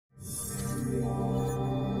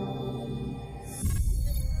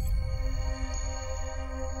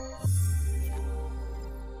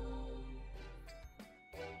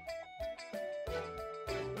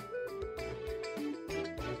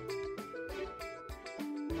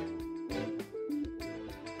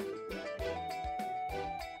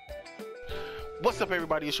What's up,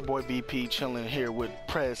 everybody? It's your boy BP, chilling here with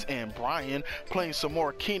Prez and Brian, playing some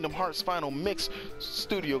more Kingdom Hearts Final Mix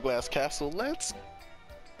Studio Glass Castle. Let's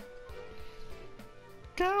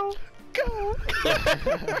go.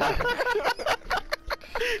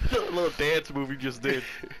 The little dance move you just did.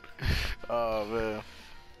 Oh man,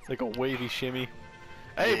 Like a wavy shimmy.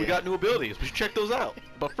 Hey, we Yeah. got new abilities. We should check those out.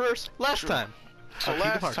 But first, last time. so on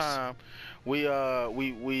Kingdom last Hearts. time we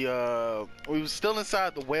was still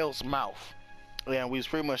inside the whale's mouth, and we was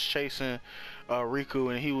pretty much chasing Riku,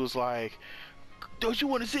 and he was like, "Don't you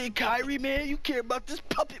want to see Kairi, man? You care about this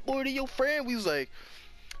puppet more than your friend." We was like,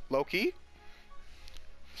 "Loki,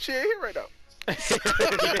 she ain't here right now."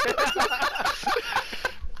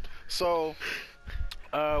 So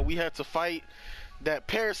we had to fight that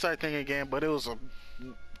parasite thing again, but it was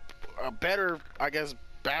a better, I guess,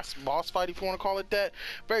 boss fight, if you want to call it that.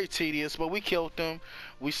 Very tedious, but we killed them.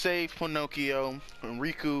 We saved Pinocchio and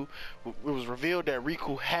Riku. It was revealed that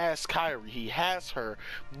Riku has Kairi. He has her,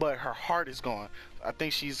 but her heart is gone. I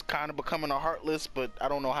think she's kind of becoming a heartless, but I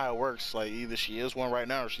don't know how it works. Like, either she is one right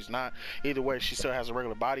now or she's not. Either way, she still has a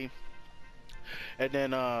regular body. And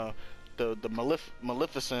then the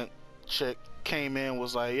Maleficent chick came in,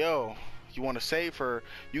 was like, "Yo, you want to save her?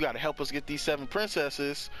 You got to help us get these 7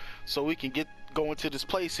 princesses so we can go into this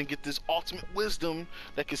place and get this ultimate wisdom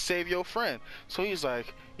that can save your friend." So he's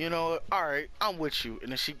like, "You know, all right, I'm with you."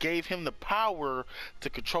 And then she gave him the power to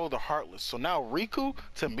control the Heartless. So now Riku,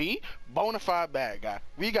 to me, bona fide bad guy.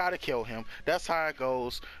 We gotta kill him. That's how it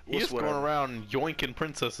goes. He's just going around yoinking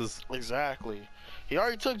princesses. Exactly. He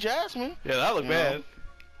already took Jasmine. Yeah, that looked bad.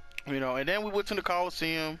 You know, and then we went to the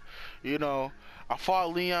Coliseum. You know, I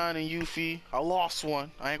fought Leon and Yuffie. I lost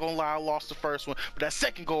one. I ain't gonna lie, I lost the first one. But that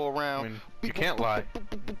second go around, I mean, you can't lie.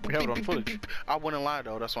 We have it on footage. I wouldn't lie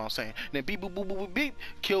though. That's what I'm saying. Then beep boop boop boop boop beep,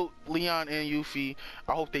 killed Leon and Yuffie.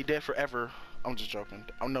 I hope they dead forever. I'm just joking.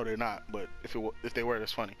 I know they're not, but if they were,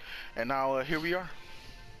 that's funny. And now here we are.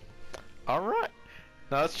 All right.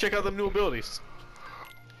 Now let's check out them new abilities.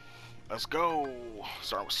 Let's go.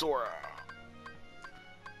 Start with Sora.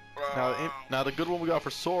 Now the good one we got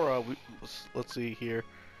for Sora, let's see here.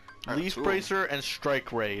 Leaf Bracer and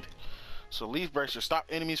Strike Raid. So Leaf Bracer, stop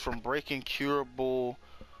enemies from breaking cure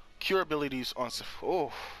abilities on.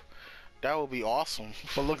 Oh, that would be awesome.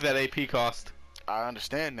 But look at that AP cost. I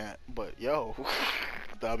understand that, but yo,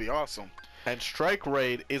 that'd be awesome. And Strike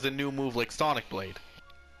Raid is a new move like Sonic Blade.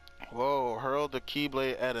 Whoa, hurl the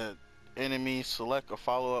Keyblade at an enemy, select a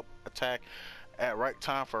follow-up attack at right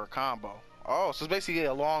time for a combo. Oh, so it's basically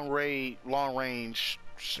a long range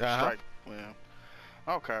strike. Yeah.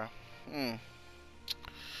 Okay.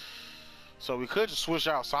 So we could just switch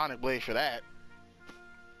out Sonic Blade for that.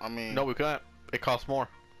 I mean, No, we can't. It costs more.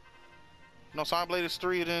 no, Sonic Blade is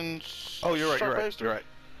 3, then. Oh, you're right. Strike You're Blade right. is 3. You're right.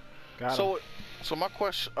 Got So my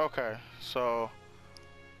question. Okay, so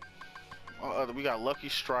we got Lucky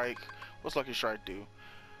Strike. What's Lucky Strike do?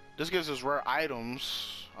 This gives us rare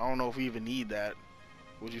items. I don't know if we even need that.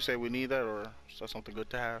 Would you say we need that, or is that something good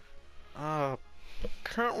to have?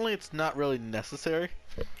 Currently it's not really necessary.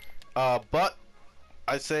 But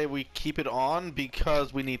I say we keep it on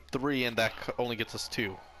because we need 3 and that only gets us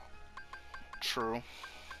 2. True.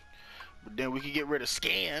 But then we could get rid of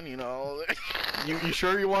Scan, you know. You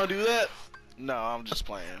sure you want to do that? No, I'm just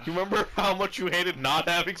playing. You remember how much you hated not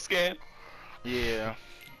having Scan? Yeah.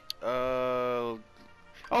 Oh,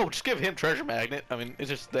 just give him Treasure Magnet. I mean,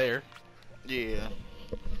 it's just there. Yeah.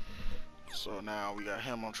 So now we got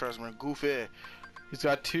him on Treasure Magnet. Goofy. He's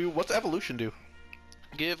got 2. What's Evolution do?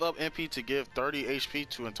 Give up MP to give 30 HP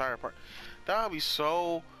to entire part. That would be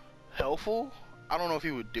so helpful. I don't know if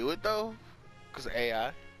he would do it though, because of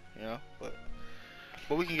AI, you know. But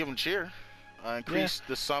we can give him cheer. Increase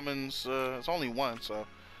the summons. It's only 1, so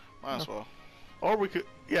might as well. Or we could,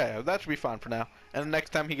 yeah, that should be fine for now. And the next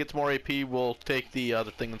time he gets more AP, we'll take the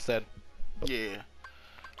other thing instead. Yeah.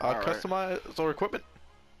 Alright. Customize our equipment.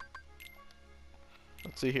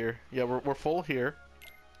 Let's see here. Yeah, we're full here.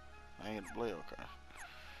 I ain't gonna blade. Okay.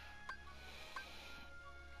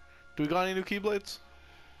 Do we got any new Keyblades?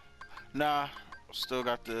 Nah. Still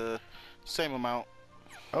got the same amount.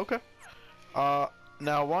 Okay. Now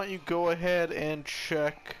why don't you go ahead and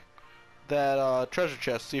check that treasure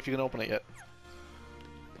chest, see if you can open it yet.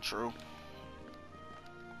 True.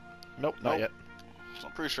 Nope, not yet. So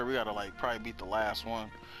I'm pretty sure we gotta like probably beat the last one.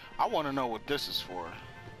 I want to know what this is for.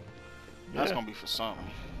 That's gonna be for something.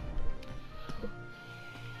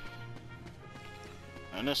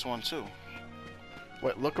 And this one too.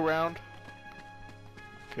 Wait, look around.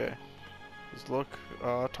 Okay. Just look.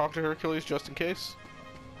 Talk to Hercules just in case.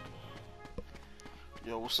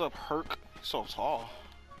 Yo, what's up, Herc? So tall.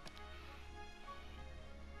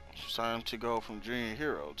 It's time to go from junior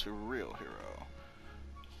hero to real hero.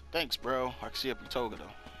 Thanks, bro. I can see up your toga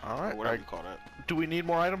though. Alright. Or whatever you call that. Do we need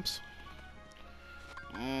more items?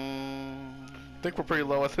 I think we're pretty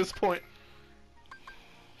low at this point.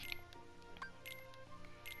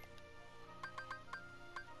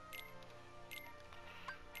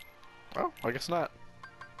 Oh, I guess not.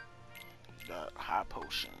 Got high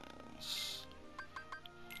potions.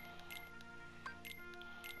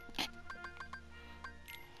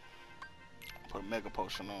 Put a mega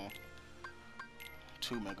potion on.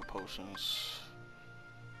 2 mega potions.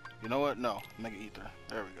 You know what? No, mega ether.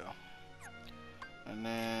 There we go. And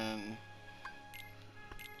then,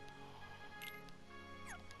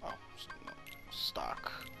 oh, no,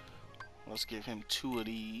 stock. Let's give him 2 of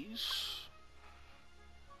these.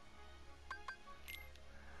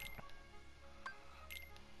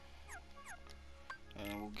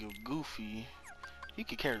 And we'll give Goofy. He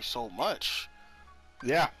can carry so much.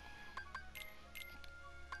 Yeah.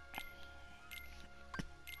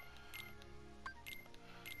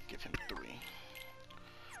 Give him 3.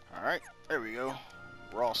 Alright, there we go.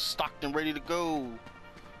 We're all stocked and ready to go.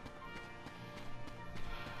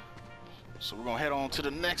 So we're gonna head on to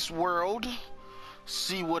the next world.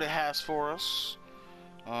 See what it has for us.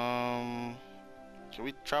 Can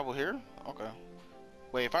we travel here? Okay.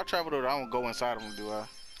 Wait, if I travel to it, I don't go inside of them, do I?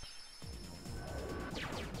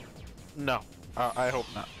 No. I hope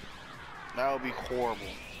not. That would be horrible.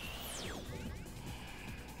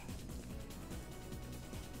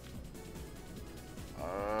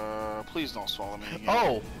 Please don't swallow me again.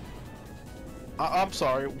 Oh! I'm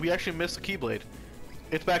sorry. We actually missed the Keyblade.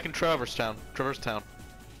 It's back in Traverse Town.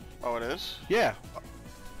 Oh, it is? Yeah.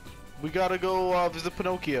 We gotta go visit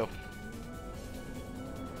Pinocchio.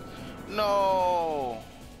 No!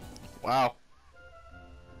 Wow.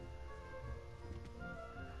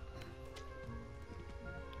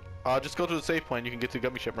 Just go to the safe point. You can get to the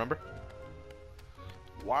Gummy Ship, remember?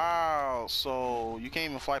 Wow, so you can't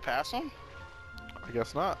even fly past them? I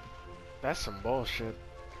guess not. That's some bullshit.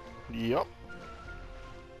 Yup.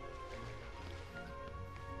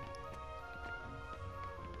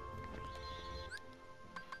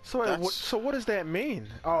 So, so what does that mean?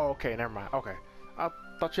 Oh, okay, never mind. Okay, I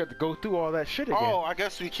thought you had to go through all that shit again. Oh, I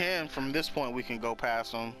guess we can. From this point, we can go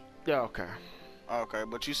past them. Yeah, okay. Okay,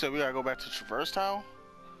 but you said we gotta go back to Traverse Town?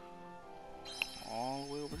 All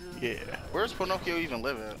the way over here? Yeah. Where's Pinocchio even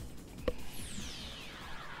live at?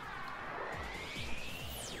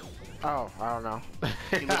 Oh, I don't know.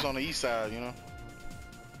 He lives on the east side, you know?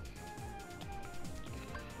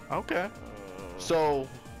 Okay. So,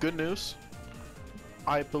 good news.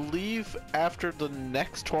 I believe after the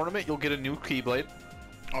next tournament, you'll get a new Keyblade.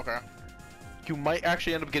 Okay. You might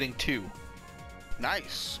actually end up getting 2.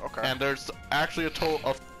 Nice. Okay. And there's actually a total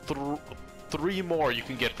of 3 more you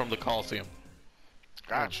can get from the Coliseum.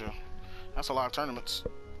 Gotcha. That's a lot of tournaments.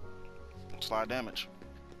 That's a lot of damage.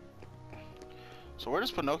 So where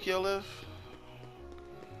does Pinocchio live?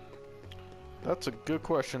 That's a good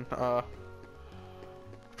question. Trying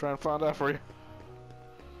to find out for you.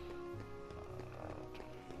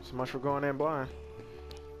 So much for going in blind.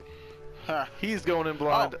 Huh. He's going in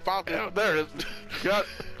blind. Oh, found it. Oh, there it is. Got.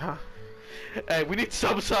 Huh. Hey, we need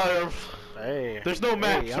some sort of. Hey. There's no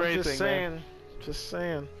maps hey, or I'm anything, just saying. man. Just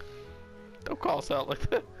saying. Don't call us out like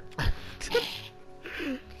that.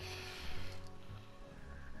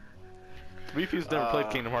 Reefy's never played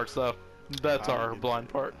Kingdom Hearts, though. That's our blind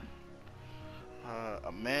part.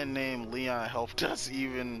 A man named Leon helped us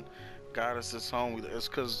even got us this home. It's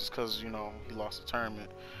cause you know he lost the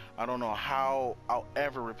tournament. I don't know how I'll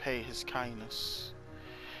ever repay his kindness.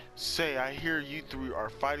 Say, I hear you 3 are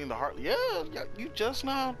fighting the Heartless. Yeah, you just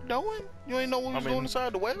now knowing? You ain't know what was going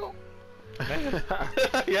inside the well?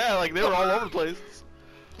 Yeah, like they were all over the place.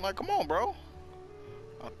 Like, come on, bro.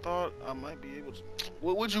 I thought I might be able to.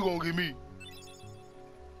 What you gonna give me?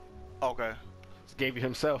 Okay. Just gave you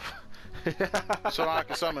himself. So I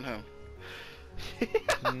can summon him.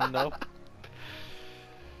 Nope.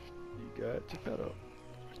 You got your pet up.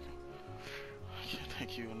 I can't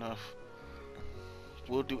thank you enough.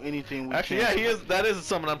 We'll do anything we Actually, can. yeah, he is. That is a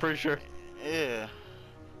summon, I'm pretty sure. Yeah.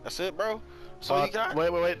 That's it, bro? So you got?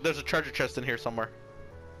 Wait. There's a treasure chest in here somewhere.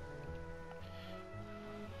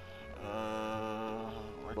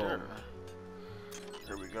 Right there.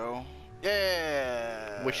 Here we go.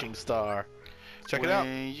 Yeah. Wishing star. Check it out.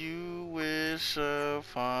 When you wish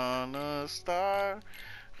upon a star.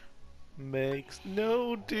 Makes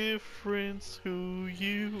no difference who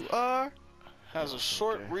you are. Has a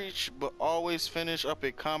short reach, but always finish up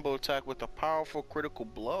a combo attack with a powerful critical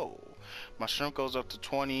blow. My strength goes up to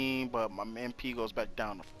 20, but my MP goes back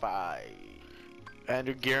down to 5. and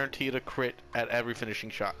you're guaranteed a crit at every finishing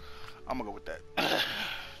shot. I'm gonna go with that.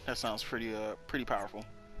 That sounds pretty powerful.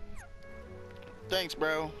 Thanks,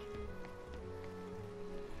 bro.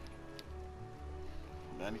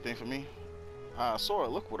 Anything for me? Sora,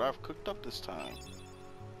 look what I've cooked up this time.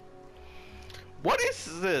 What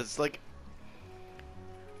is this? Like,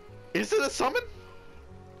 is it a summon?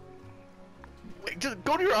 Wait, just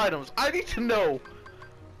go to your items. I need to know.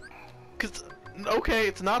 Cause, okay,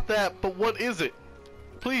 it's not that, but what is it?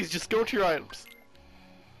 Please, just go to your items.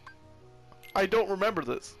 I don't remember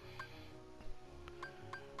this.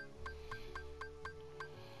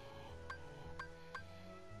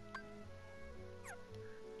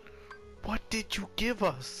 What did you give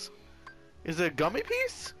us? Is it a gummy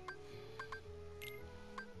piece?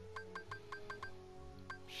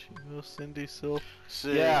 Shiva, Cindy, Sylph.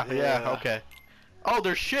 Yeah, okay. Oh,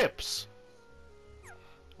 they're ships.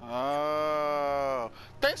 Oh,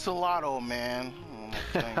 thanks a lot, old man. Oh,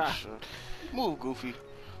 thanks. Move, Goofy.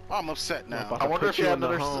 I'm upset now. I wonder if you had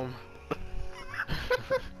another home.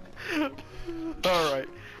 Alright,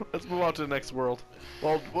 let's move on to the next world.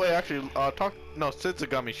 Well, wait, actually, no, Sid's a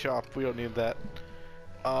gummy shop. We don't need that.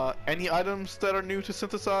 Any items that are new to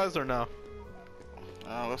synthesize or no?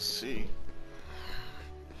 Let's see.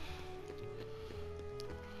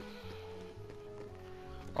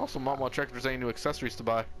 Also, might want to check if there's any new accessories to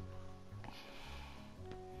buy.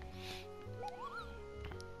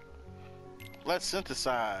 Let's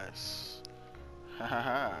synthesize.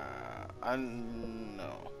 Haha.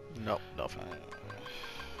 No. Nope, nothing.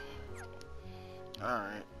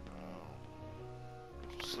 Alright.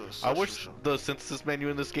 I wish the synthesis menu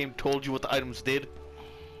in this game told you what the items did.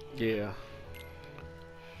 Yeah.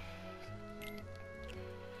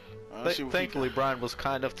 Thankfully, Brian was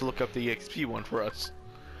kind enough to look up the EXP one for us.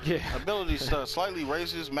 Yeah. Abilities slightly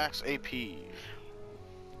raises max AP.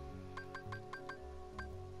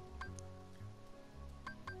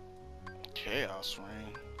 Chaos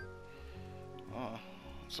Ring.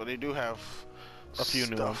 So they do have a few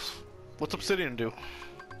new ones. What's Obsidian do?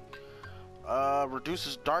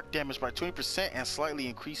 Reduces dark damage by 20% and slightly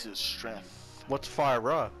increases strength. What's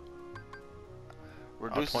Fire?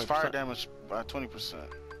 Reduces fire damage by 20%.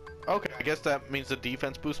 Okay, I guess that means the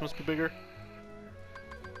defense boost must be bigger.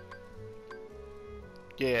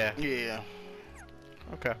 Yeah. Yeah.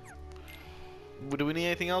 Okay. Do we need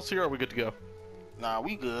anything else here, or are we good to go? Nah,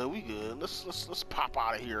 we good. We good. Let's pop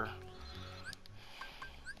out of here.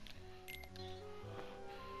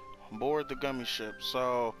 Board the gummy ship.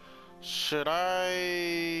 So, should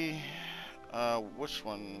I? Which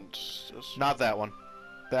one? Not that one.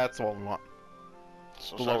 That's the one we want.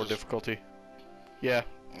 So the lower difficulty. Yeah.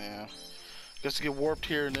 Yeah. Just to get warped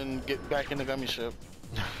here and then get back in the gummy ship.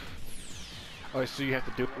 Oh, so you have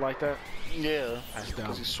to do it like that? Yeah. That's dumb.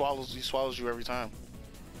 Because he swallows you every time.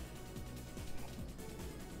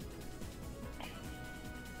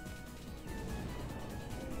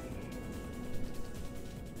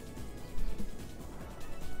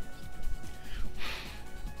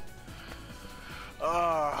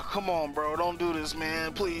 Come on, bro. Don't do this,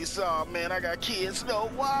 man. Please. Oh, man, I got kids.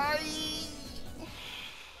 No, why?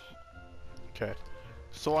 Okay.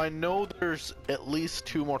 So I know there's at least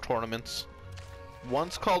 2 more tournaments.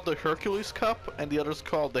 One's called the Hercules Cup, and the other's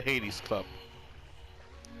called the Hades Cup.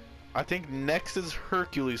 I think next is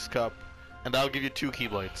Hercules Cup, and that'll give you 2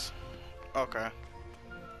 Keyblades. Okay.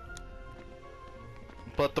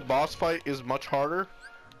 But the boss fight is much harder,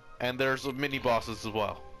 and there's mini bosses as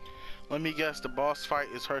well. Let me guess, the boss fight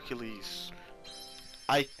is Hercules.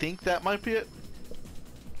 I think that might be it.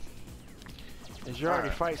 Did you already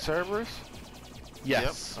fight Cerberus?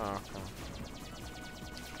 Yes. Yep. Oh, okay.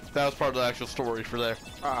 That was part of the actual story for there.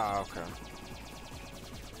 Ah, okay.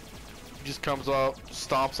 He just comes up,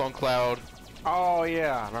 stomps on Cloud. Oh,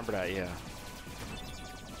 yeah. I remember that, yeah.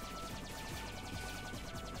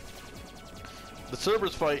 The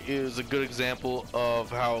Cerberus fight is a good example of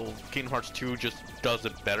how Kingdom Hearts 2 just does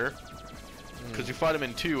it better. Because you fight him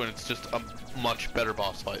in 2 and it's just a much better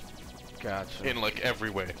boss fight. Gotcha. In like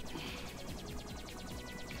every way.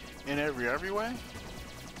 In every way?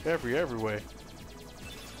 Every way.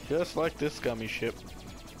 Just like this gummy ship.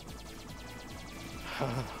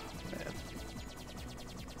 Man.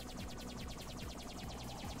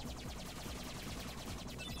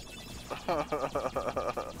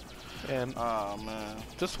 And oh man,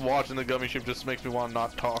 just watching the gummy ship just makes me want to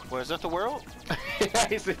not talk. Wait, is that the world? Yeah,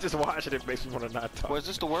 he said just watching it makes me want to not talk. Wait, is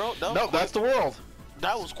this the world? That was No, quick. that's the world.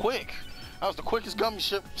 That was quick. That was the quickest gummy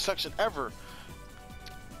ship section ever.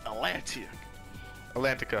 Atlantia.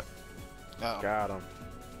 Atlantica. Oh, Got him.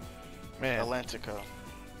 Man. Atlantica.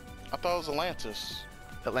 I thought it was Atlantis.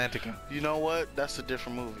 Atlantica. You know what? That's a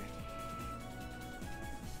different movie.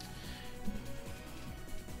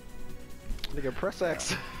 Nigga, press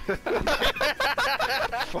X.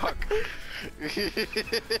 Fuck.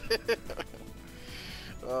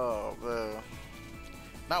 Oh man.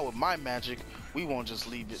 Not with my magic. We won't just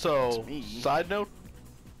leave it So, to me. side note,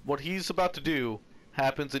 what he's about to do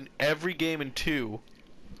happens in every game in 2,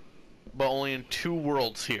 but only in 2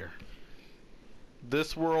 worlds here.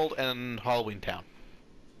 This world and Halloween Town.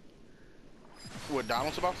 What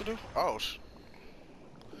Donald's about to do? Oh.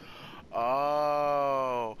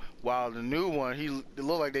 Oh. Wow, the new one, it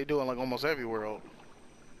look like they do it in like almost every world.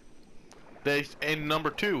 They in number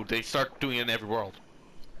 2, they start doing it in every world.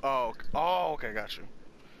 Oh, oh, okay, got you.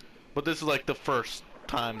 But this is like the first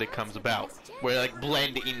time that comes about, where they like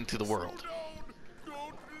blend into the world.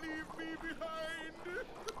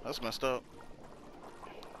 That's messed up.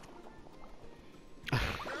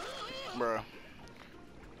 Bruh.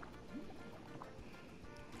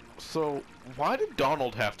 So, why did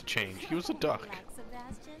Donald have to change? He was a duck.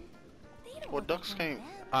 Well, ducks can't.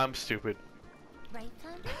 I'm stupid.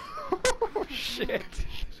 Oh shit.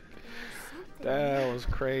 That was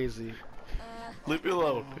crazy. Leave me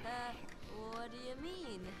alone. What do you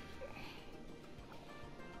mean?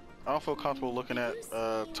 I don't feel comfortable looking at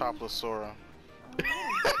topless Sora. Where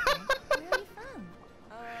are you from?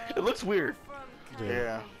 It looks weird. From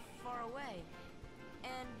Yeah. far away.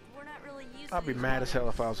 And we're not really used I'd to be these mad as hell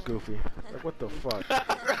if I was weathers. Goofy. Like, what the fuck?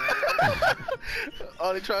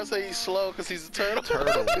 Oh, they try to say he's slow because he's a turtle?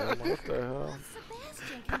 Turtle, man. What the hell?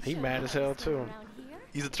 Sebastian can He show mad you as hell, what's too. going around here.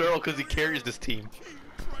 He's a turtle because he carries this team.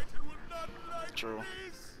 True.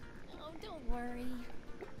 Oh, don't worry.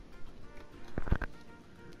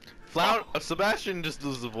 Sebastian just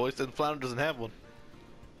does the voice, and Flounder doesn't have one.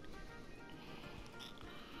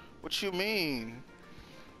 What you mean?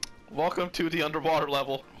 Welcome to the underwater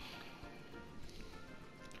level.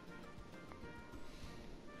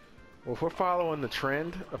 Well, if we're following the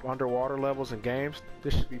trend of underwater levels in games,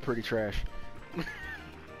 this should be pretty trash.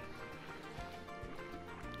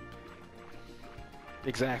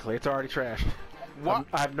 Exactly, it's already trash. What?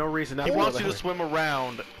 I have no reason not He to wants go you to that way. swim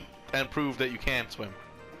around and prove that you can swim.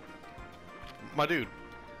 My dude.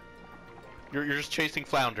 You're just chasing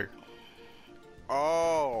Flounder.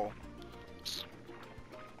 Oh.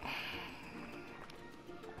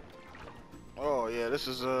 Oh, yeah, this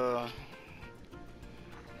is,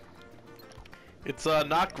 It's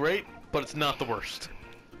not great, but it's not the worst.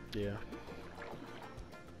 Yeah.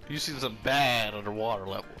 You've seen some bad underwater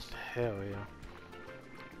levels. Hell yeah.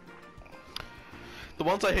 The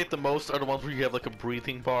ones I hate the most are the ones where you have like a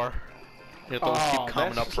breathing bar. You have to always keep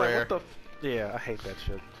coming that's up just for like, air. what the yeah, I hate that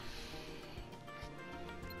shit.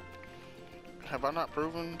 have I not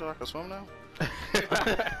proven that I can swim now?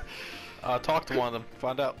 Talk to one of them.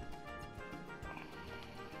 Find out.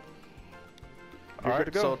 You're Alright,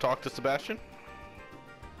 good to go. so talk to Sebastian.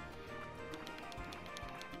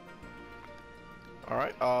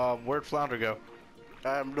 Alright, where'd Flounder go?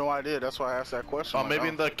 I have no idea. That's why I asked that question. Like, Maybe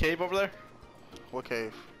in the cave over there? What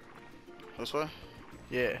cave? This way?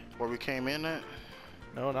 Yeah. Where we came in at?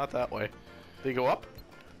 No, not that way. Did he go up?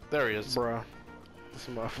 There he is. Bruh. This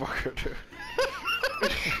motherfucker, dude.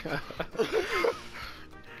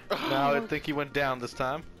 Now I think he went down this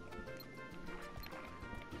time.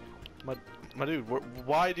 My dude,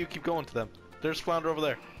 why do you keep going to them? There's Flounder over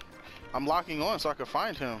there. I'm locking on so I can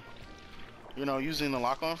find him. You know, using the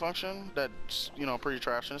lock on function that's, you know, pretty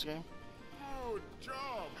trash in this game. Oh,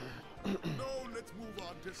 job. No, let's move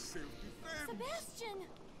on to self-defense. Sebastian!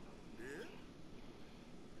 Yeah?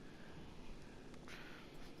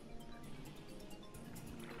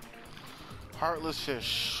 Heartless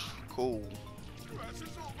fish. Cool. Pass this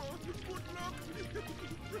over. Good luck.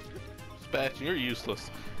 Sebastian, you're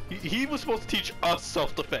useless. He was supposed to teach us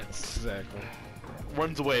self-defense. Exactly.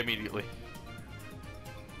 Runs away immediately.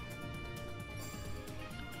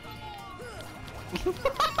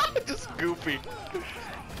 Just goofy.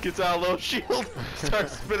 Gets out a low shield,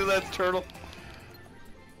 starts spinning that turtle.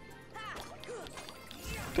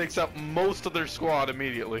 Takes out most of their squad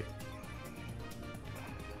immediately.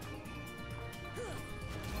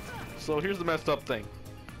 So here's the messed up thing.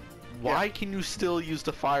 Why can you still use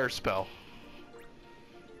the fire spell?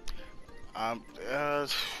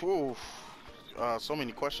 Whew. So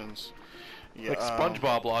many questions. Yeah, Like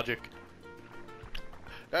SpongeBob logic.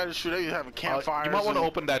 That is true. They have a campfire. You might want to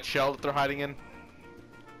open that shell that they're hiding in.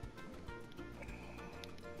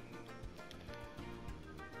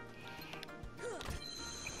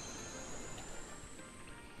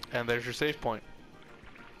 And there's your save point.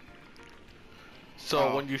 So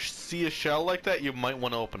Oh. when you see a shell like that, you might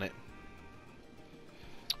want to open it.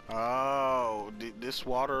 Oh, this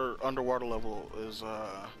underwater level is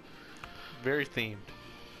Very themed.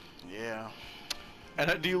 yeah.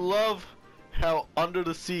 And do you love how Under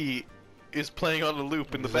the Sea is playing on a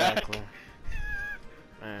loop in the back?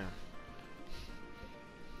 Man.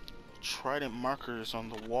 Trident markers on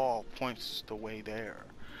the wall points the way there.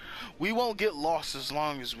 We won't get lost as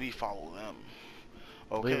long as we follow them.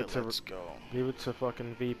 Okay, let's go. Leave it to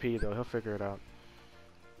fucking VP though. He'll figure it out.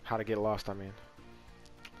 How to get lost, I mean.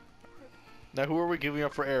 Now, who are we giving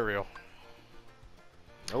up for Ariel?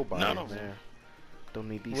 Nobody, None of man. them. Don't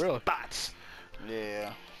need these Really? spots.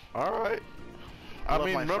 Yeah. All right. I I love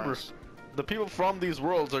mean, my remember, friends. the people from these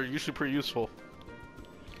worlds are usually pretty useful.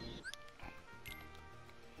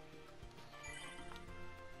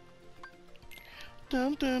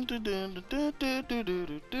 Dun, dun, dun, dun, dun, dun, dun,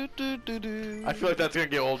 dun, dun, dun, dun, dun. I feel like that's gonna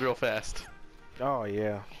get old real fast. Oh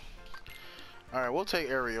yeah. Alright, we'll take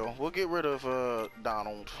Ariel. We'll get rid of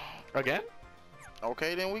Donald. Again?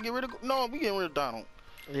 Okay, then we get rid of we get rid of Donald.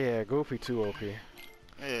 Yeah, Goofy too OP.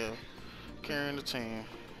 Yeah. Carrying the team.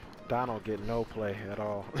 Donald get no play at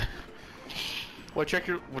all. What? Did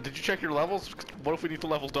you check your levels? What if we need to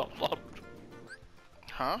level Donald up?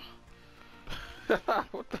 Huh?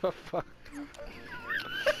 What the fuck?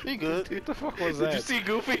 He good. What the fuck was Did that? you see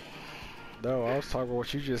Goofy? No, I was talking about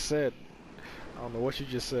what you just said. I don't know what you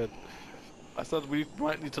just said. I said we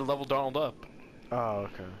might need to level Donald up. Oh,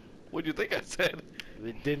 okay. What do you think I said?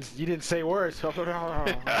 You didn't say words. I'm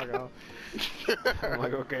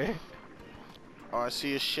like, okay. Oh, I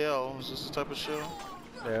see a shell. Is this the type of shell?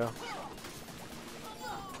 Yeah.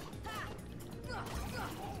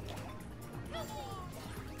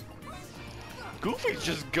 Goofy's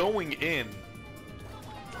just going in.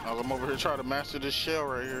 I'm over here trying to master this shell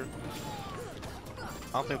right here.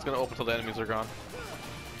 I don't think it's gonna open till the enemies are gone.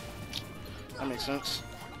 That makes sense.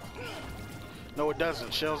 No, it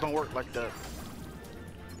doesn't. Shells don't work like that.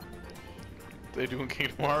 They do in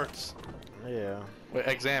Kingdom Hearts. Yeah. Wait,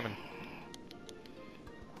 examine.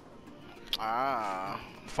 Ah.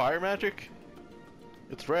 Fire magic?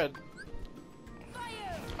 It's red.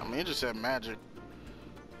 I mean, it just said magic.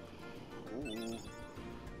 Ooh.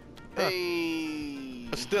 Huh. Hey.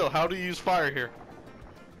 But still, how do you use fire here?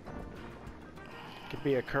 Could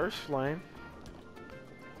be a curse flame.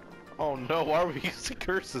 Oh no, why are we using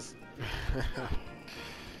curses?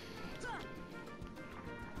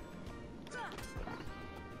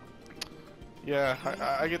 Yeah,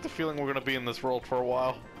 I get the feeling we're gonna be in this world for a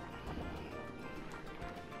while.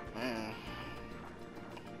 Man.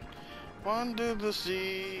 Under the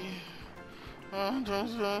sea. Man,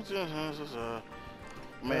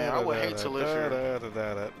 I would hate to live here.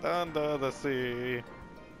 Under the sea.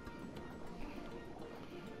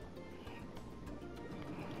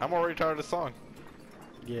 I'm already tired of the song.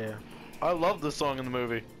 Yeah. I love this song in the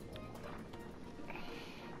movie.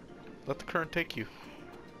 Let the current take you.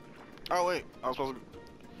 Oh wait, I was supposed to.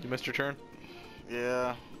 You missed your turn?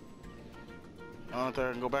 Yeah. I don't think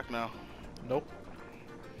I can go back now. Nope.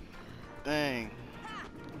 Dang.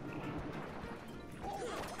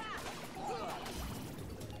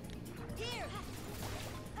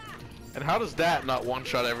 And how does that not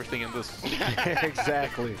one-shot everything in this?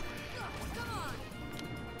 Exactly.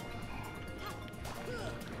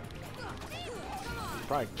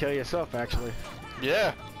 Probably kill yourself, actually.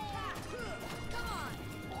 Yeah.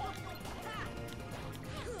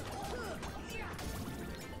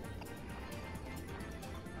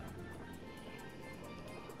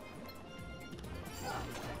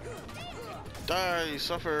 Die,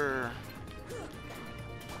 suffer.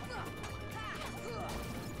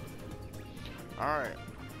 Alright.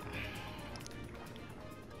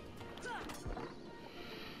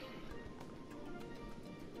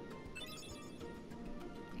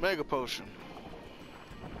 Mega potion.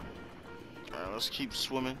 Alright, let's keep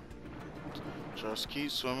swimming. Just keep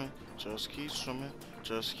swimming. Just keep swimming.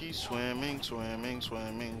 Just keep swimming, swimming,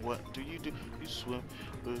 swimming. What do? You swim.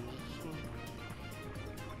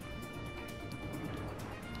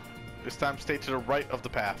 This time stay to the right of the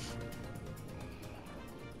path.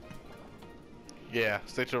 Yeah,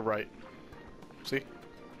 stay to the right. See?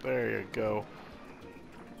 There you go.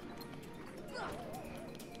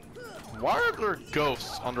 Why are there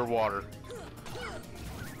ghosts underwater?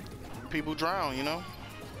 People drown, you know?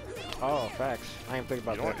 Oh, facts. I didn't think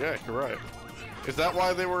about You know that. what? Yeah, you're right. Is that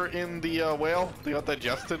why they were in the whale? They got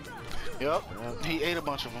digested? Yep. He ate a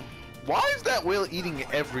bunch of them. Why is that whale eating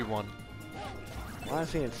everyone? Why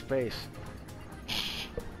is he in space?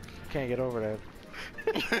 Can't get over that.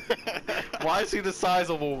 Why is he the size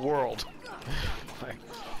of a world? Like,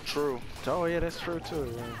 True. oh yeah, that's true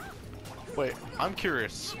too. Yeah. Wait, I'm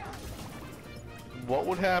curious. what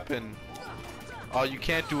would happen? Oh, you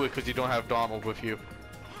can't do it because you don't have Donald with you.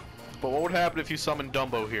 But what would happen if you summoned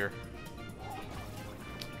Dumbo here?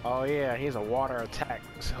 Oh yeah, he's a water attack,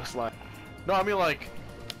 so it's like. No, I mean like,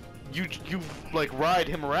 you like ride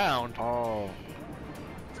him around. Oh.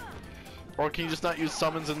 Or can you just not use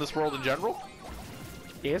summons in this world in general?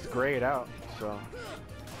 Yeah, it's grayed out, so.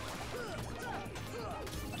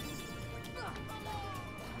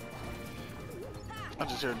 I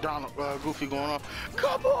just hear Donald, Goofy going off.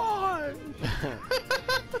 Come on!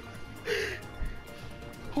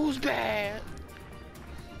 Who's bad?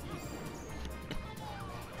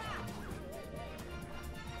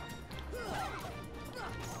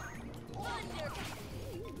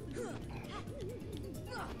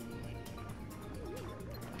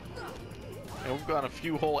 And we've gone a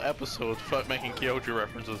few whole episodes without making Kyoji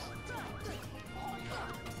references.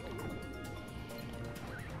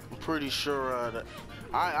 I'm pretty sure that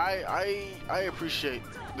I appreciate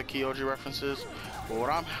the Kyoji references, but what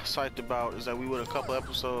I'm psyched about is that we went a couple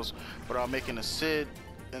episodes without making a Sid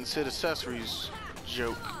and Sid Accessories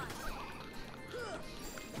joke.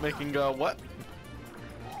 Making what?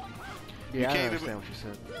 Yeah, I can't understand even- what you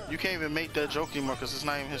said. You can't even make that joke anymore because it's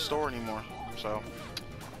not even his store anymore. So,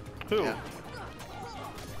 Who? yeah.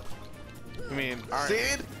 I mean, Alright.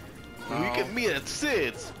 Sid? We No. can meet at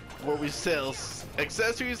Sid's, where we sell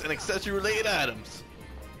accessories and accessory-related items.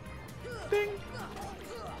 Ding.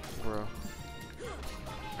 Bro.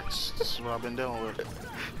 This is what I've been dealing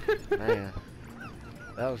with. Man.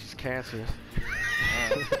 That was just cancerous.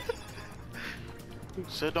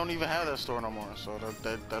 Sid don't even have that store no more, so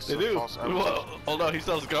that's They a do. false Well, advertisement. oh no, he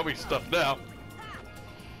sells gummy stuff now.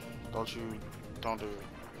 Don't do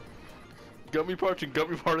it. Gummy parts and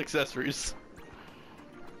gummy part accessories.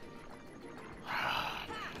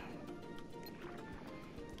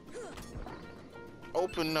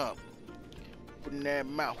 Open up. Open that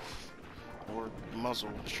mouth. Or muzzle.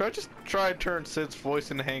 Should I just try and turn Sid's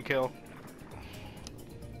voice into Hank Hill?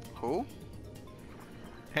 Who?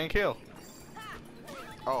 Hank Hill.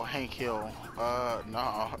 Oh, Hank Hill. Nah.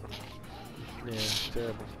 Yeah, it's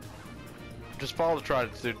terrible. Just follow the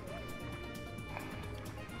tridents, dude.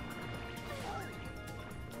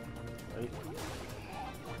 Okay.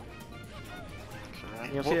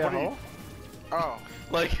 You What- see that what are you- hole? Oh.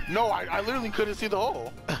 Like, No, I literally couldn't see the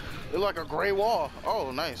hole. It's like a gray wall.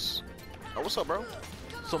 Oh, nice. Oh, what's up, bro?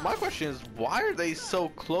 so my question is, why are they so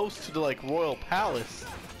close to the like royal palace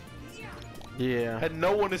Yeah. and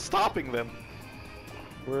no one is stopping them?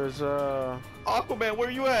 Where's Aquaman, where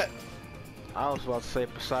are you at? I was about to say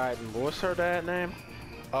Poseidon. What's her dad name?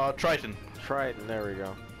 Triton. Triton. There we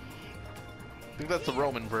go. I think that's the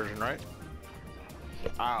Roman version, right?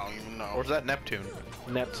 I don't even know. Or is that Neptune?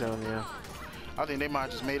 Neptune. Yeah. I think they might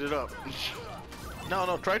have just made it up.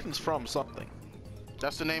 No, Triton's from something.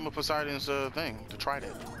 That's the name of Poseidon's thing, the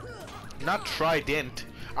trident. Not Trident.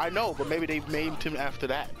 I know, but maybe they named him after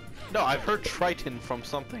that. No, I've heard Triton from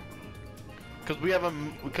something. Because we have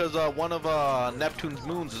one of Neptune's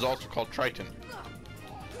moons is also called Triton.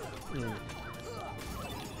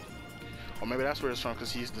 Or maybe that's where it's from,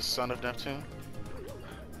 because he's the son of Neptune.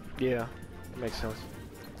 Yeah. Makes sense.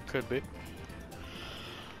 Could be.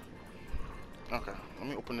 Okay, let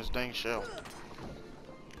me open this dang shell.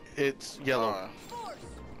 It's yellow.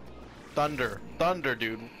 Thunder, dude.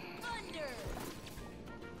 Thunder!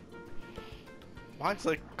 Why is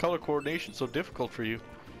like color coordination so difficult for you?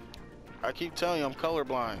 I keep telling you, I'm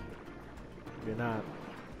colorblind. You're not.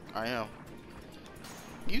 I am.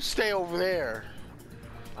 You stay over there.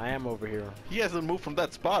 I am over here. He hasn't moved from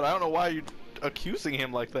that spot. I don't know why you're accusing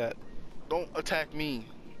him like that. Don't attack me.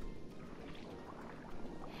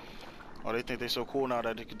 Oh, they think they're so cool now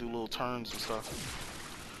that they can do little turns and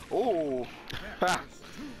stuff. Oh, Ha! It's too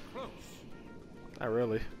close. Not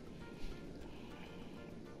really.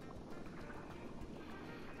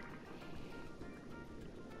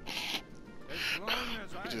 As long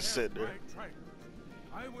as I just have sit there. my trident,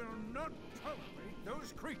 I will not tolerate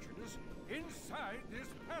those creatures inside this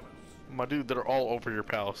palace. My dude, they're all over your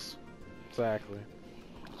palace. Exactly.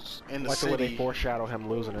 in the Like the way they city. foreshadow him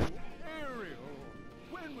losing it. Ariel,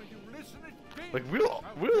 when will you listen again? Like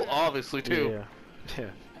we'll obviously too. Yeah. Yeah.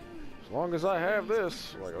 As long as I have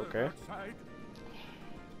this. Like, okay. Outside.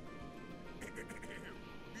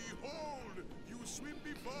 Behold, you swim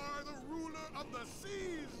before the ruler of the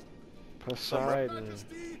seas. Poseidon.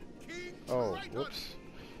 Majesty, King Oh, Triton. whoops.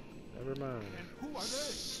 Never mind. And who are they?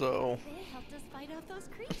 So They helped us fight off those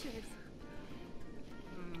creatures.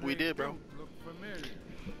 We They did, bro. don't look familiar.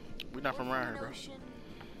 We're not from Over around an here, bro. ocean,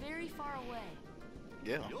 very far away.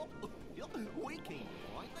 Yeah. Yup, we can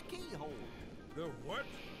find the keyhole. The what?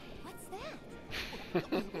 What's that?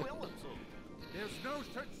 There's no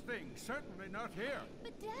such thing, certainly not here.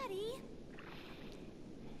 But Daddy...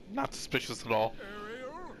 Not suspicious at all.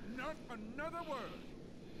 Ariel, not another word.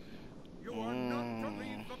 You are not to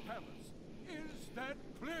leave the palace. Is that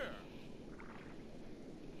clear?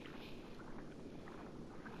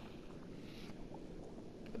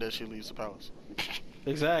 And then she leaves the palace.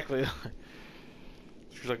 Exactly.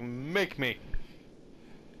 She's like, make me.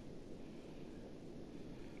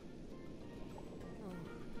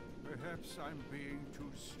 Perhaps I'm being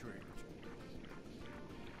too strict.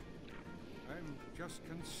 I'm just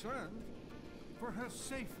concerned for her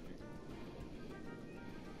safety.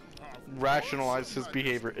 Rationalize his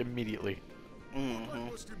behavior immediately. I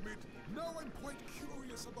must admit, now I'm quite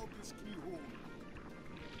curious about this keyhole.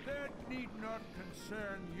 That need not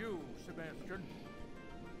concern you, Sebastian.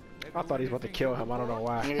 I thought he was about to kill him. I don't know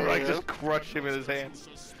why. Yeah. Like, just crush him in his hands.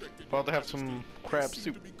 About to have some crab Seem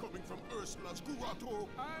soup. to be coming from Ursula's grotto.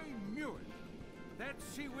 I knew it. That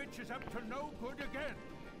sea witch is up to no good again.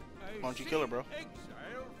 Why don't you kill her, bro?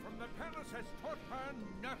 Exile from the palace has taught her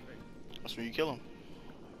nothing. That's where you kill him.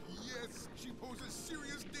 Yes, she poses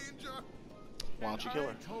serious danger. Why don't you kill her?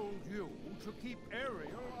 I told you to keep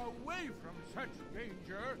Ariel away from such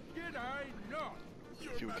danger, did I not?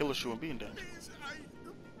 If you would kill her, she wouldn't be in danger. Please,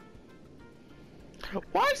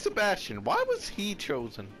 Why Sebastian? Why was he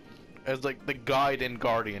chosen as like the guide and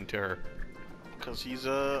guardian to her? Because he's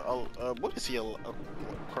what is he, a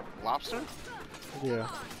lobster? Yeah.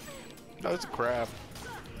 No, it's a crab.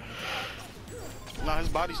 No, his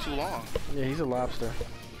body's too long. Yeah, he's a lobster.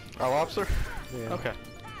 A lobster? Yeah. Okay.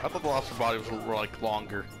 I thought the lobster body was like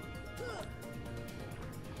longer.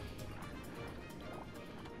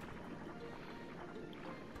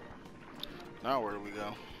 Now where do we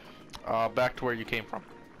go? Back to where you came from.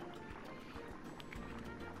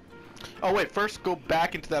 Oh wait, first go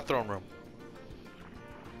back into that throne room.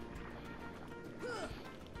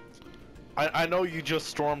 I know you just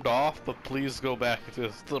stormed off, but please go back into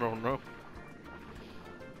this throne room.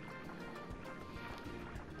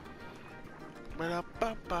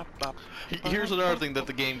 Here's another thing that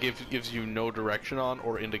the game gives you no direction on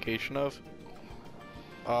or indication of.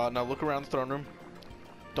 Now look around the throne room.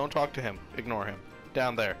 Don't talk to him. Ignore him.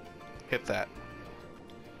 Down there. Hit that.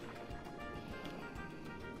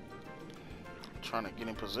 Trying to get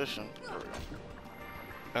in position. There we go.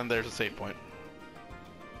 And there's a save point.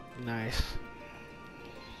 Nice.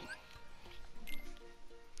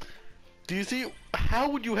 Do you see? How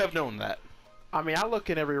would you have known that? I mean, I look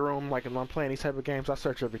in every room, like when I'm playing these type of games, I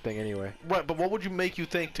search everything anyway. Right, but what would you make you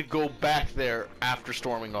think to go back there after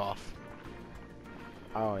storming off?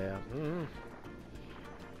 Oh, yeah.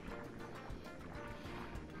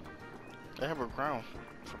 They have a ground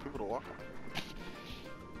for people to walk on.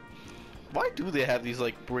 Why do they have these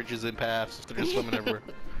like bridges and paths to go swimming everywhere?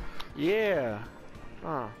 Yeah.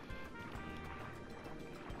 Oh.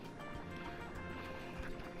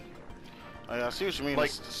 I see what you mean.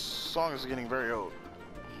 Like- This song is getting very old.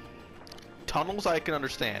 Tunnels I can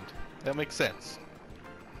understand. That makes sense.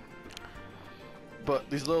 But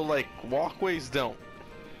these little like walkways don't.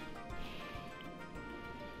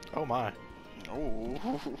 Oh my.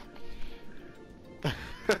 Oh.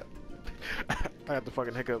 I had the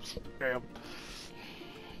fucking hiccups. Damn.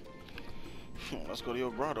 Let's go to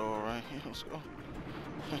your grotto, alright? Let's go.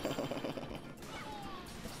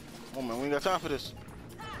 Oh man, we ain't got time for this.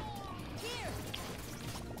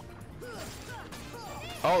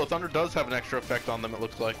 Oh, the thunder does have an extra effect on them, it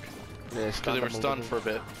looks like. Yeah, Because they were stunned for a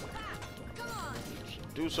bit.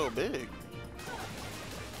 Dude's so big.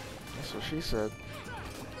 That's what she said.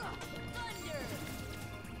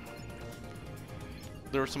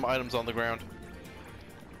 There were some items on the ground.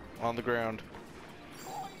 On the ground.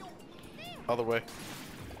 Other way.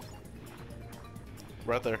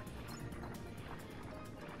 Right there.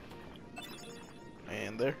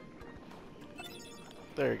 And there.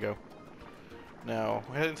 There you go. Now,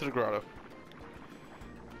 head into the grotto.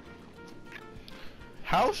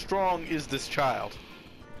 How strong is this child?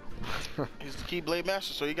 He's the Keyblade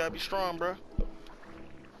Master, so you gotta be strong, bruh.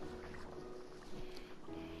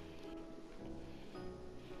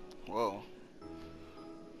 Whoa.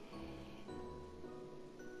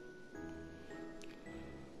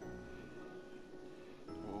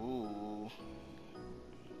 Ooh.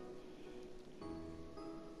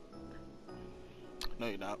 No,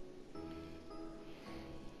 you're not.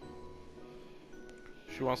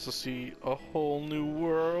 She wants to see a whole new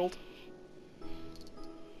world.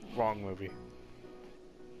 Wrong movie.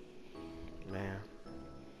 Man.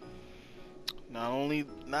 Not only,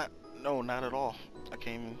 not at all. I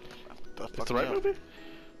came. It's the right movie?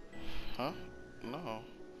 Huh? No.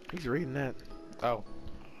 He's reading that. Oh.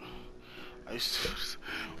 I used to,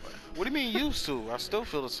 what do you mean used to? I still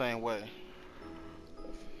feel the same way.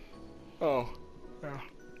 Oh. Yeah.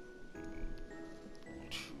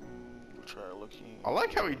 Try looking. I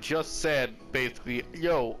like how he just said, basically,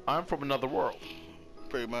 yo, I'm from another world.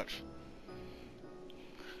 Pretty much.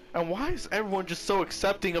 And why is everyone just so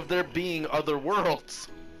accepting of there being other worlds?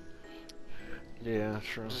 Yeah,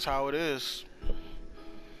 true. This is how it is.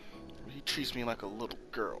 He treats me like a little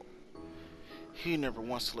girl. He never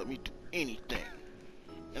wants to let me do anything.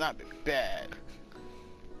 And I've been bad.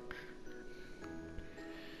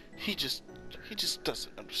 He just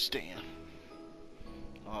doesn't understand.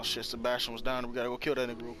 Oh shit, Sebastian was down. We gotta go kill that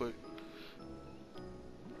nigga real quick.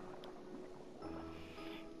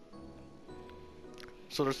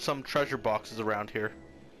 So there's some treasure boxes around here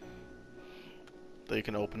that you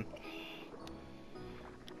can open.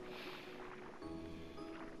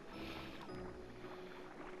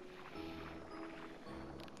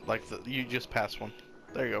 Like you just passed one.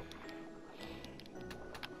 There you go.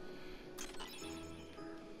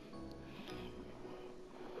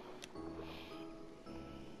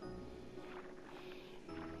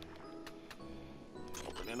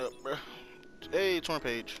 Open it up, bruh. Hey, it's on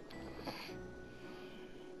page.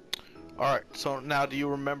 Alright, so now do you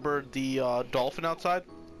remember the dolphin outside?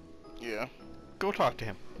 Yeah. Go talk to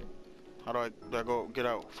him. How do I go get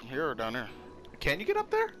out from here or down there? Can you get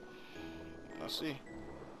up there? Let's see.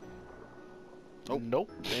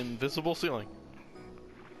 Nope. Invisible ceiling.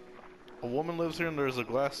 A woman lives here and there's a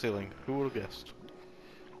glass ceiling. Who would have guessed?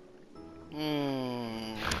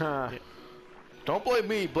 Huh. Yeah. Don't blame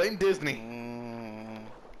me, blame Disney.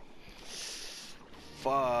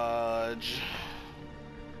 Fudge.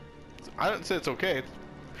 I didn't say it's okay.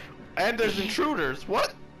 And there's intruders.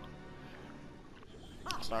 What?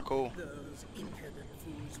 It's not cool. Those impudent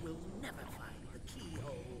fools will never find the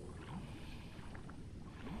keyhole.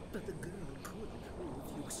 But the girl could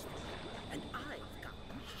prove useful, and I've got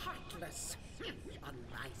the heartless on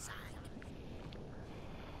my side.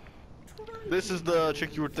 This is the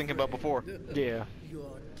chick you were thinking about before. Yeah.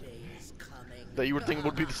 Your day's coming. That you were thinking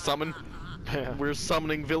would be the summon. We're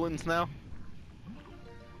summoning villains now.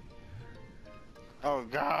 Oh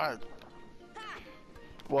God.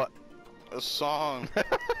 What? A song.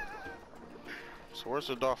 So where's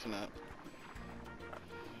the dolphin at?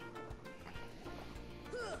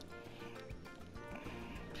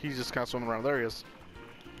 He's just kind of swimming around. There he is.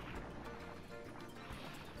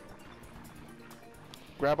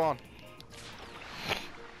 Grab on.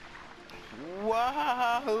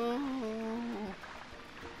 Wow.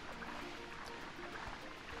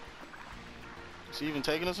 Is he even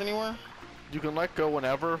taking us anywhere? You can let go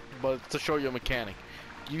whenever, but it's to show you a mechanic.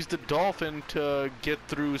 Use the dolphin to get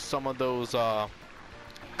through some of those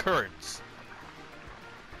currents.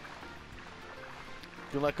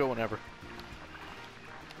 You can let go whenever.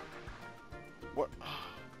 What?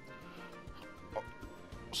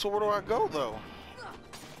 So where do I go though?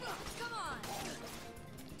 Come on.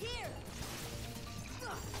 Here.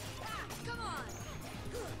 Come on.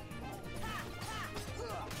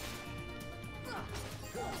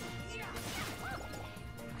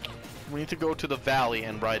 We need to go to the valley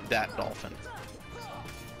and ride that dolphin.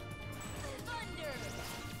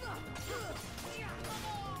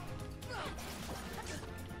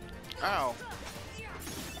 Ow.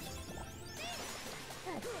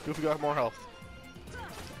 Goofy got more health.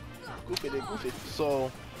 Goofy did goofy.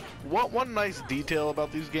 So, one nice detail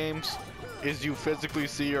about these games is you physically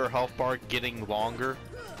see your health bar getting longer.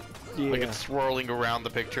 Yeah. Like it's swirling around the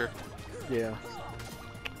picture. Yeah.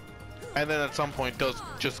 And then at some point does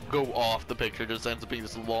just go off the picture, just ends up being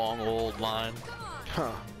this long old line.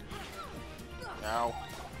 Huh. Ow.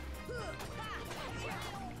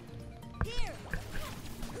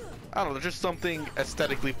 I don't know, there's just something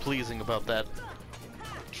aesthetically pleasing about that.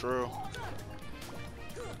 True.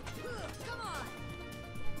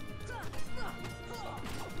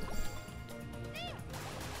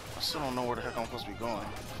 I still don't know where the heck I'm supposed to be going.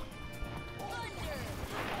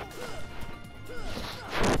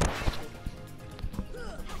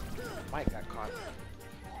 Mike got caught.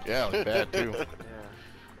 Yeah, it was bad too. Yeah.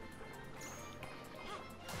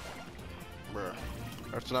 Bruh.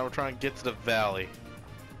 Alright, so now we're trying to get to the valley.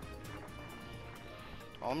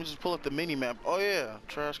 Oh, let me just pull up the mini map. Oh yeah,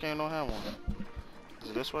 trash can don't have one. Is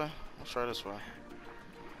it this way? Let's try this way.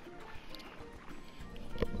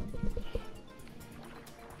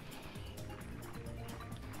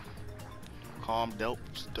 Calm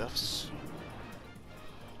deaths.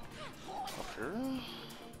 Up here?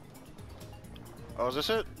 Oh, is this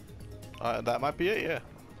it? That might be it, yeah.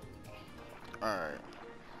 Alright.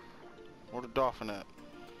 Where the dolphin at?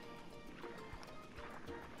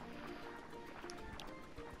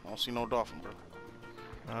 I don't see no dolphin, bro.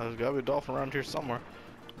 There's gotta be a dolphin around here somewhere.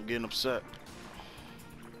 I'm getting upset.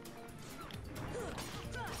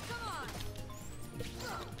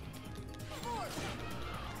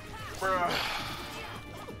 Bruh.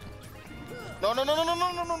 No, no, no, no, no,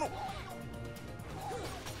 no, no, no, no.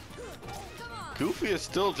 Goofy is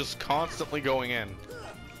still just constantly going in.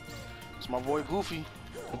 It's my boy Goofy.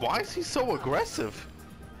 Why is he so aggressive?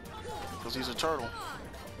 Because he's a turtle.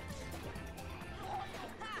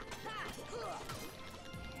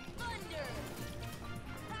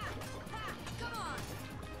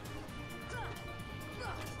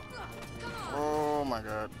 Oh my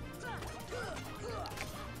god.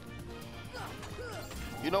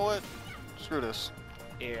 You know what? Screw this.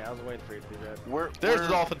 Yeah, I was waiting for you to do that. There's the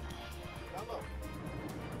dolphin.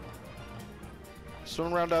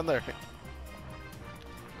 Swimming around down there.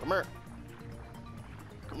 Come here.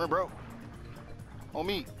 Come here, bro. On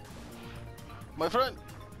me. My friend.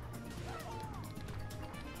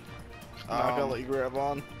 I'm not gonna let you grab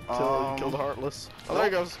on until you kill the Heartless. Oh, there he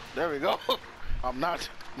goes. There we go. I'm not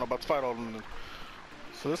about to fight all of them.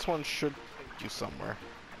 So this one should take you somewhere.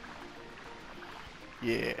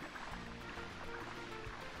 Yeah.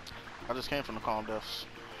 I just came from the Calm Deaths.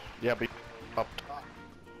 Yeah, be up top.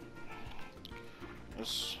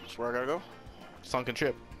 This where I gotta go? Sunken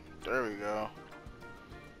ship. There we go.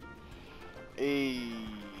 Hey.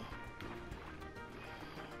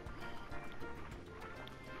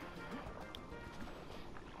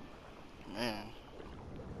 Man.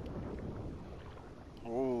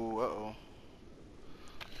 Ooh, uh-oh.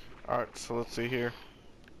 Alright, so let's see here.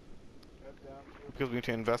 Because we need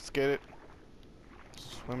to investigate it.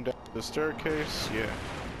 Swim down the staircase, yeah.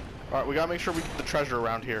 Alright, we gotta make sure we get the treasure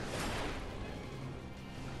around here.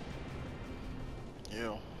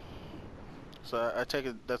 Yeah. So I take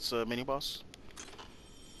it that's a mini boss?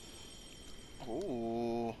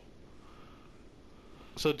 Ooh.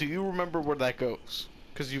 So do you remember where that goes?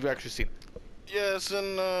 Because you've actually seen it. Yeah, it's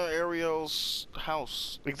in Ariel's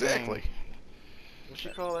house. Exactly. What she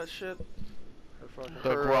call that shit? Her fucking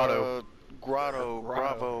The grotto. Grotto,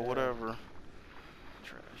 Bravo, yeah. whatever.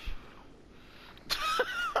 trash.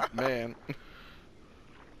 Man.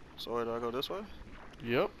 So where do I go this way?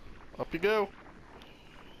 Yep. Up you go.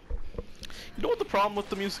 You know what the problem with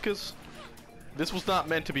the music is? This was not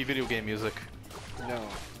meant to be video game music. No.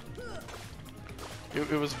 It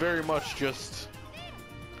was very much just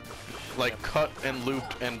like cut and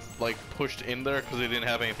looped and like pushed in there because they didn't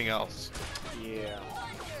have anything else. Yeah.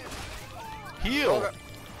 Heal! Okay.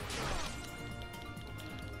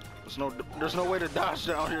 There's no way to dodge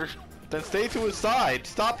down here. Then stay to his side.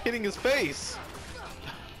 Stop hitting his face.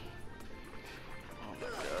 Oh my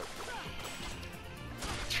god.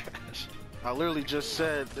 Trash. I literally just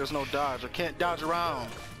said there's no dodge. I can't dodge around.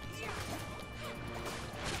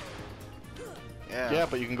 Yeah. Yeah,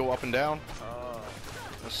 but you can go up and down.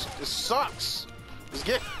 This sucks.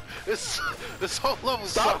 This whole level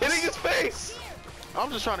Stop sucks. hitting his face!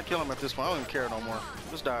 I'm just trying to kill him at this point. I don't even care no more.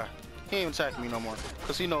 Just die. He ain't even attacking me no more.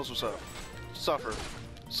 Because he knows what's up. Suffer.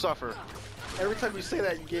 Suffer. Every time you say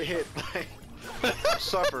that, you get hit.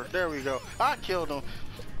 Suffer. There we go. I killed him.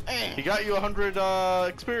 He Damn. got you 100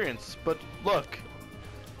 experience, but look,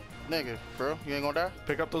 Nigga, bro, you ain't gonna die?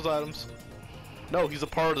 pick up those items. No, he's a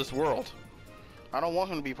part of this world. I don't want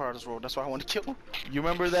him to be part of this world. That's why I want to kill him. You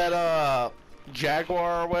remember that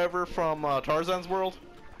jaguar or whatever from Tarzan's world?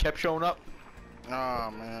 Kept showing up?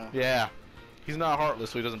 Ah, man. Yeah. He's not heartless,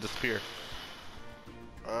 so he doesn't disappear.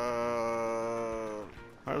 Alright,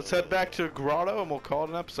 let's head back to Grotto and we'll call it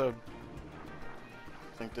an episode.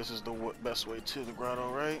 I think this is the best way to the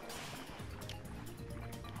grotto, right?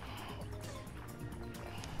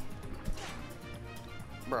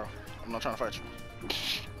 Bro, I'm not trying to fight you.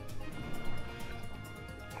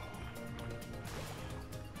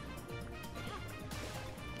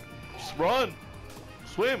 Just run!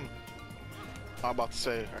 Swim! I'm about to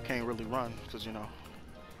say, I can't really run, because, you know,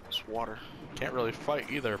 it's water. Can't really fight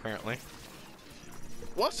either, apparently.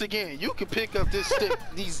 Once again, you can pick up this stick,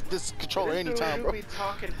 this controller anytime, bro. You be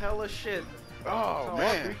talking hella shit. Oh, I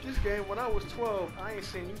man. beat this game when I was 12. I ain't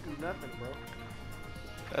seen you do nothing, bro.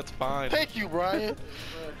 That's fine. Thank you, Brian.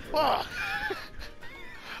 Wow.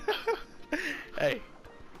 Hey,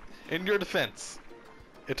 in your defense,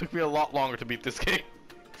 it took me a lot longer to beat this game.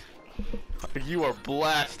 You are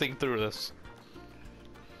blasting through this.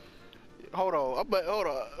 Hold on, hold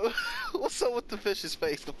on. What's up with the fish's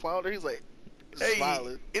face? The flounder, he's like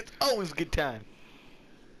smiling. It's always a good time.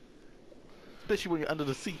 Especially when you're under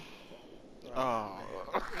the sea. Oh.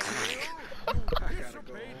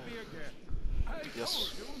 Disobeyed me again. I Yes.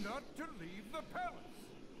 told you not to leave the palace.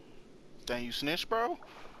 Dang, you snitch, bro?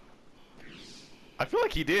 I feel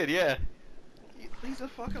like he did, yeah. He's a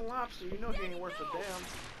fucking lobster. You know he ain't worth a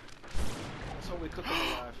damn. So we cook him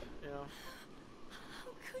alive, you know.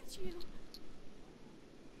 How could you?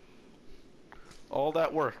 All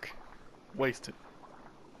that work. Wasted.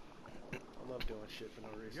 I love doing shit for no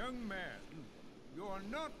reason. Young man, you're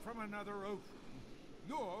not from another ocean.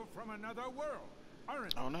 You're from another world,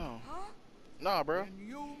 aren't you? Oh no. Huh? Nah, bro. And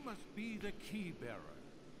you must be the key bearer.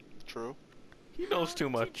 True. He knows too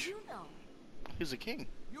How much. Did you know? He's a king.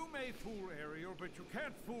 You may fool Ariel, but you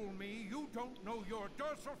can't fool me. You don't know your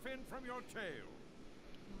dorsal fin from your tail.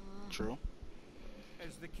 True.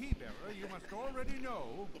 As the key bearer, you must already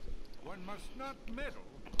know one must not meddle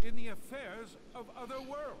in the affairs of other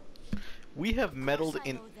worlds. We have meddled I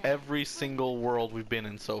in know that. every single world we've been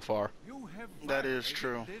in so far. You have That is violated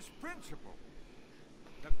true. this principle.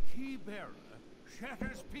 The key bearer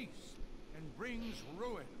shatters peace and brings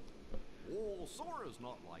ruin. Oh, Sora's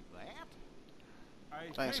not like that. I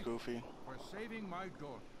Thanks, thank you Goofy. for saving my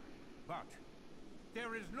daughter. But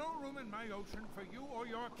there is no room in my ocean for you or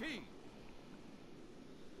your key.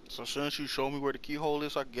 So shouldn't you show me where the keyhole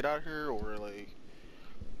is so I can get out of here, or like?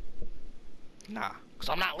 Nah. Cause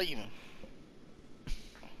I'm not leaving.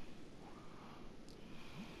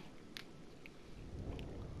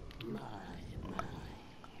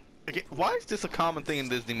 Again, why is this a common thing in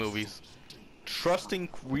Disney movies? Trusting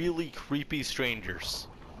really creepy strangers.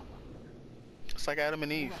 It's like Adam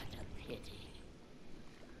and Eve. What a pity.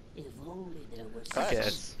 If only there was I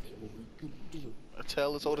guess. something we could do. A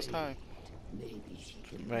tale as old as time. Maybe she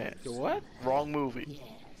can Man, give us what? some Wrong movie. help.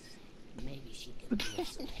 Yes. Maybe she can give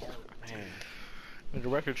us some help. The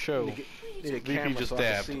record show. Need a VP camera just so I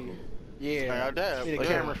can dabbed. see. Hey, I Yeah. dab. Need a Yeah.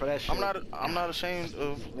 camera for that shit. I'm not ashamed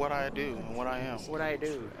of what I do and what I am. What I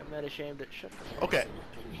do? I'm not ashamed of shit. Okay.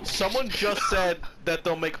 Someone just said that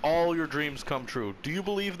they'll make all your dreams come true. Do you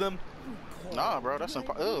believe them? Nah, bro, that's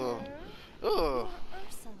impossible. Ugh. Ursula.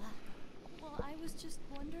 Well, I was just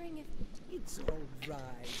wondering if It's all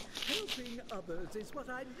right. Helping others is what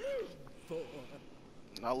I live for.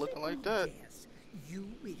 Not looking like that. Yes, you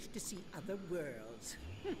wish to see other worlds.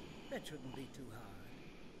 That shouldn't be too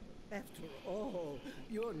hard. After all,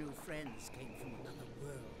 your new friends came from another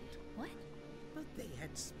world. what? But they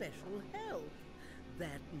had special help.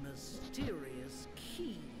 That mysterious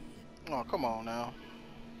key. Oh, come on now.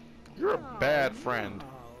 You're a bad friend.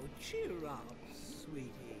 Oh, cheer up,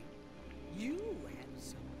 sweetie. You had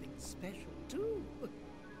something special too.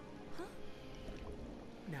 Huh?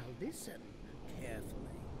 Now listen carefully.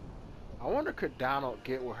 I wonder could Donald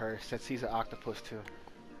get with her since he's an octopus too.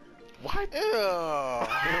 What? Ew. You know what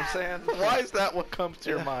I'm saying? Why is that what comes to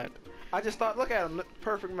your Yeah. mind? I just thought, look at him,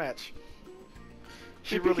 perfect match.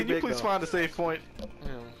 She VP, really can you big please though. find a save point?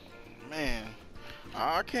 Yeah. Man,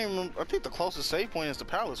 I can't remember. I think the closest save point is the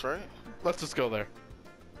palace, right? Let's just go there.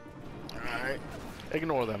 All right.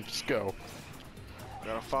 Ignore them. Just go.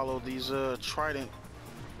 Gotta follow these trident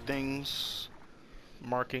things.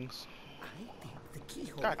 Markings. I think the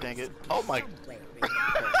keyhole God dang it. Oh my- somewhere in the place.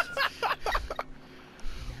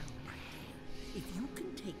 Now, my dear, if you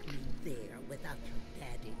can take me there without your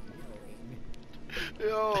daddy knowing,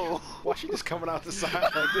 Yo. Why she just coming out the side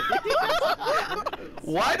like this?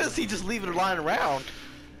 Why does he just leave it lying around?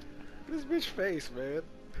 This bitch face, man.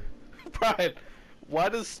 Brian, why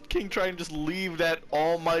does King Triton just leave that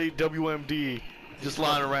almighty WMD just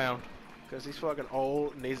lying around? Cause he's fucking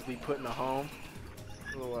old, needs to be put in a home.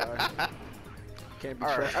 Otherwise, can't be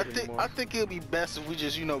All right. trusted anymore. I think it'll be best if we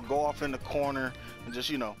just go off in the corner and just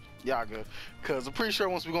y'all good. Cause I'm pretty sure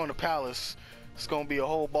once we go in the palace, it's gonna be a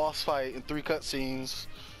whole boss fight and 3 cutscenes.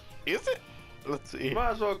 Is it? Let's see. You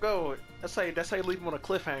might as well go. That's how you leave him on a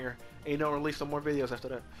cliffhanger, and you don't release some more videos after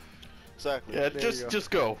that. Exactly. Yeah, There you go.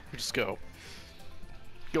 just go. Just go.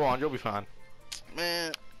 Go on, you'll be fine.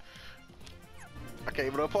 Man. I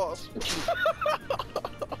can't even pause.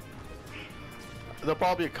 There'll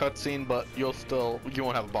probably be a cutscene, but you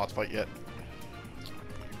won't have a boss fight yet.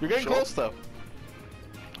 You're getting Sure. close though.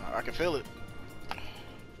 I can feel it.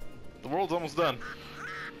 The world's almost done.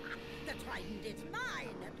 the trident is mine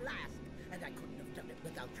at last, and I couldn't have done it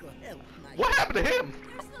without your help, my What happened to him?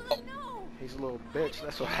 Ursula, no! He's a little bitch.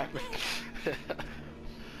 That's what happened. Why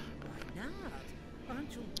not?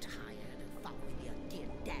 Aren't you tired of following your dear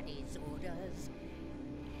daddy's orders?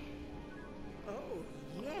 Oh,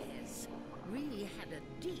 yes. We had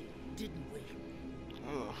a deal, didn't we?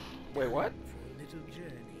 Ugh. Wait, what? For a little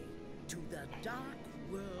journey to the dark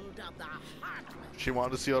world of the Heartless. She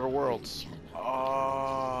wanted to see other worlds.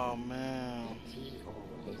 Oh man.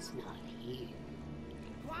 Keyhole is not here.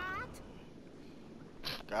 What?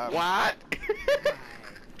 God. What?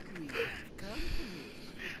 We have company.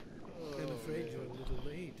 I'm afraid your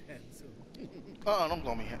Don't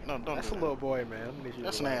blow me. No, don't That's do a that. little boy, man. I need you to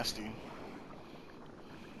That's relax. nasty.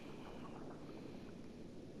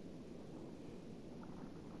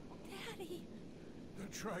 Daddy.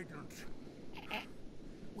 The trident.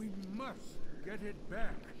 We must get it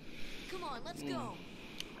back. Come on, let's go.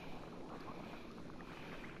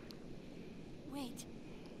 Wait.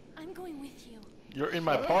 I'm going with you. You're in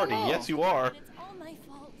my party. Oh. Yes, you are. And it's all my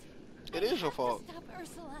fault. It I is your have to fault. Stop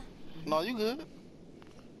Ursula. No, you good.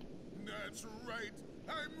 That's right.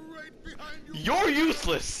 I'm right behind you. You're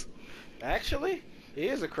useless. Actually, he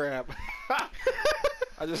is a crab.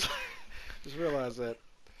 I just realized that.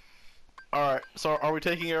 All right. So are we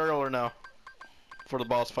taking Ariel or no? For the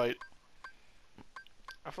boss fight.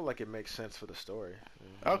 I feel like it makes sense for the story.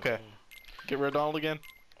 Okay. Get rid of Donald again.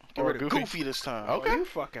 Get rid of Goofy. Goofy this time. Oh, Okay. you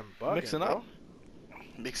fucking bugging, Mixing up. bro.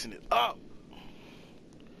 Mixing it up.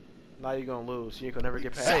 Now you're gonna lose. You ain't gonna never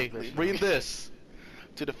get past Hey, this. read this.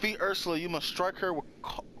 To defeat Ursula, you must strike her with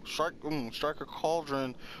strike her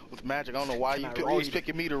cauldron with magic. I don't know why you Can I always read?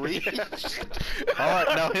 picking me to read. All right,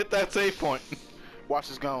 now hit that save point. Watch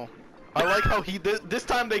this gone. I like how he this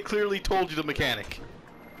time they clearly told you the mechanic.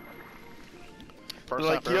 First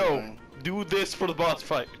They're like, time for yo, everything. do this for the boss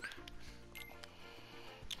fight.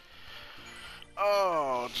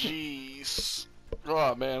 Oh, jeez.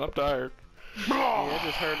 Oh man, I'm tired. Yeah, I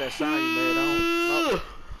just heard that sound you made. I don't.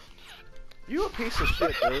 You a piece of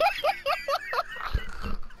shit, dude.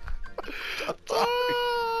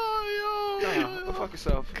 Oh, Go fuck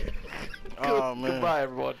yourself. Oh, man. Goodbye,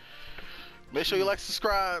 everyone. Make sure you like,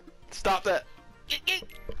 subscribe. Stop that.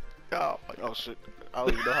 Oh, shit. I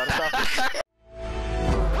don't even know how to stop it.